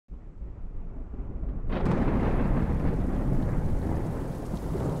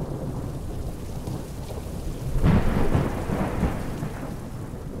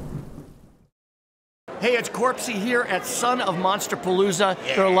Hey, it's Corpsey here at Son of Monsterpalooza.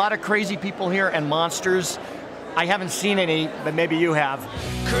 Yeah. There are a lot of crazy people here and monsters. I haven't seen any, but maybe you have.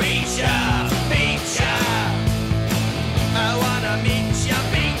 Creature, feature, I wanna meet ya,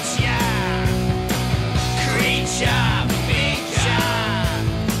 beat ya. Creature, feature,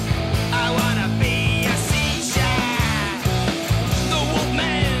 I wanna be a seashell. The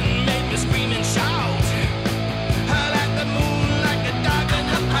wolfman made me scream and shout. I like the moon like a dog in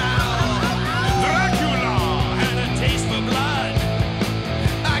a pound. Dracula had a taste for blood.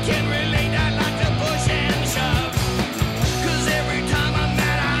 I can relate, I like to push and shove. Cause every time I'm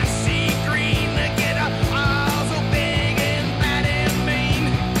mad I see green. They get up all so big and bad and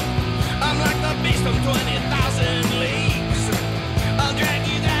mean. I'm like the beast from 20,000 leagues. I'll drag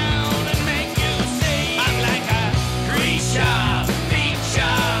you down and make you see. I'm like a creature,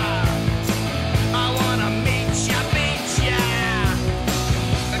 feature. I wanna meet ya, beat ya.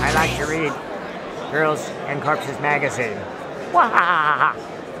 I like to read Girls and Corpses magazine. Wahahaha.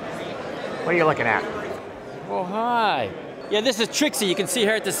 What are you looking at? Oh, hi. Yeah, this is Trixie. You can see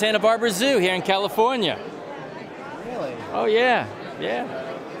her at the Santa Barbara Zoo here in California. Really? Oh, yeah. Yeah.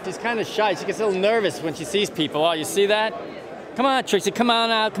 She's kind of shy. She gets a little nervous when she sees people. Oh, you see that? Come on, Trixie. Come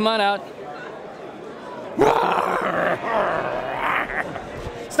on out. Come on out.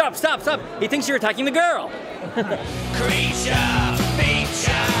 Stop, stop, stop. He thinks you're attacking the girl. Creature,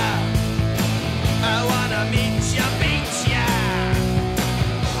 feature, I wanna meet ya, beat ya.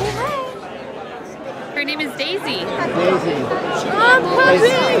 Her name is Daisy. Daisy.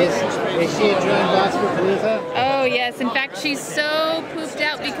 Is she enjoying Monsterpalooza? Oh yes, in fact she's so pooped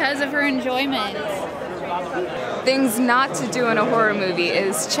out because of her enjoyment. Things not to do in a horror movie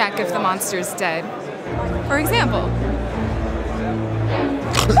is check if the monster's dead. For example,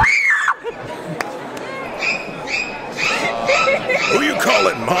 Who you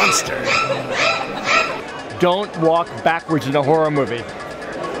calling monster? Don't walk backwards in a horror movie.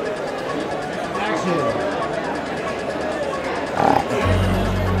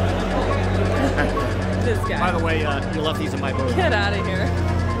 This guy. By the way, you left these in my booth. Get out of here.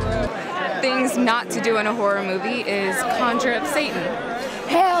 things not to do in a horror movie is conjure up Satan.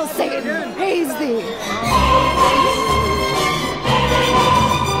 Hail Satan, praise thee.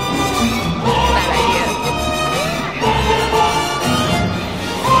 Bad idea.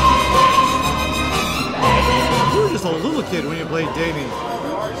 You were just a little kid when you played Davey.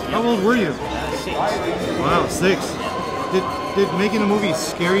 How old were you? 6. Wow, 6. Did making the movie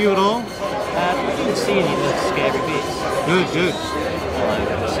scare you at all? I didn't see any of the scary bits. Good.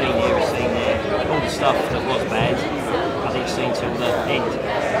 The scene here, the scene there, all the stuff that was bad, I didn't see until the end.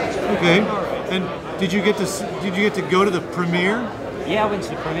 Okay. And did you get to go to the premiere? Yeah, I went to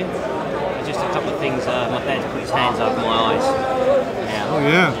the premiere. Just a couple of things. My dad put his hands over my eyes. Oh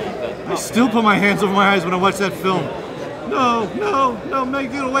yeah. I still put my hands over my eyes when I watch that film. No,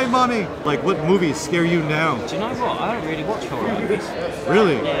 make it away, mommy. Like, what movies scare you now? Do you know what? I don't really watch horror movies.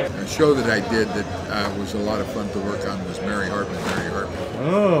 Really? Yeah. A show that I did that was a lot of fun to work on was Mary Hartman.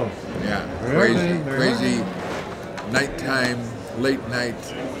 Oh. Yeah, Mary crazy nighttime, late night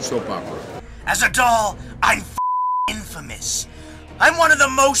soap opera. As a doll, I'm infamous. I'm one of the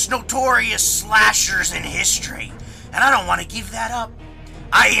most notorious slashers in history, and I don't want to give that up.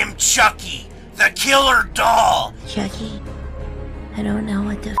 I am Chucky, the killer doll. Chucky, I don't know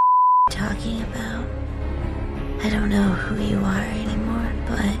what the you're talking about. I don't know who you are anymore,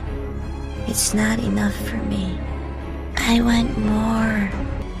 but it's not enough for me. I want more.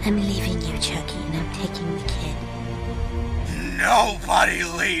 I'm leaving you, Chucky, and I'm taking the kid. Nobody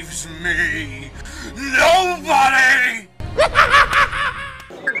leaves me. Nobody!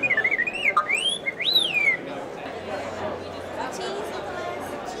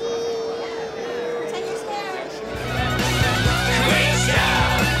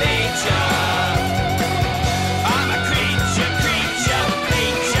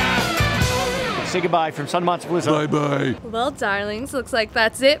 Say goodbye from Son of Monsterpalooza. Bye-bye. Well, darlings, looks like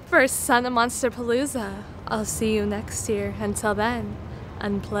that's it for Son of Monsterpalooza. I'll see you next year. Until then,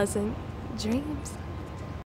 unpleasant dreams.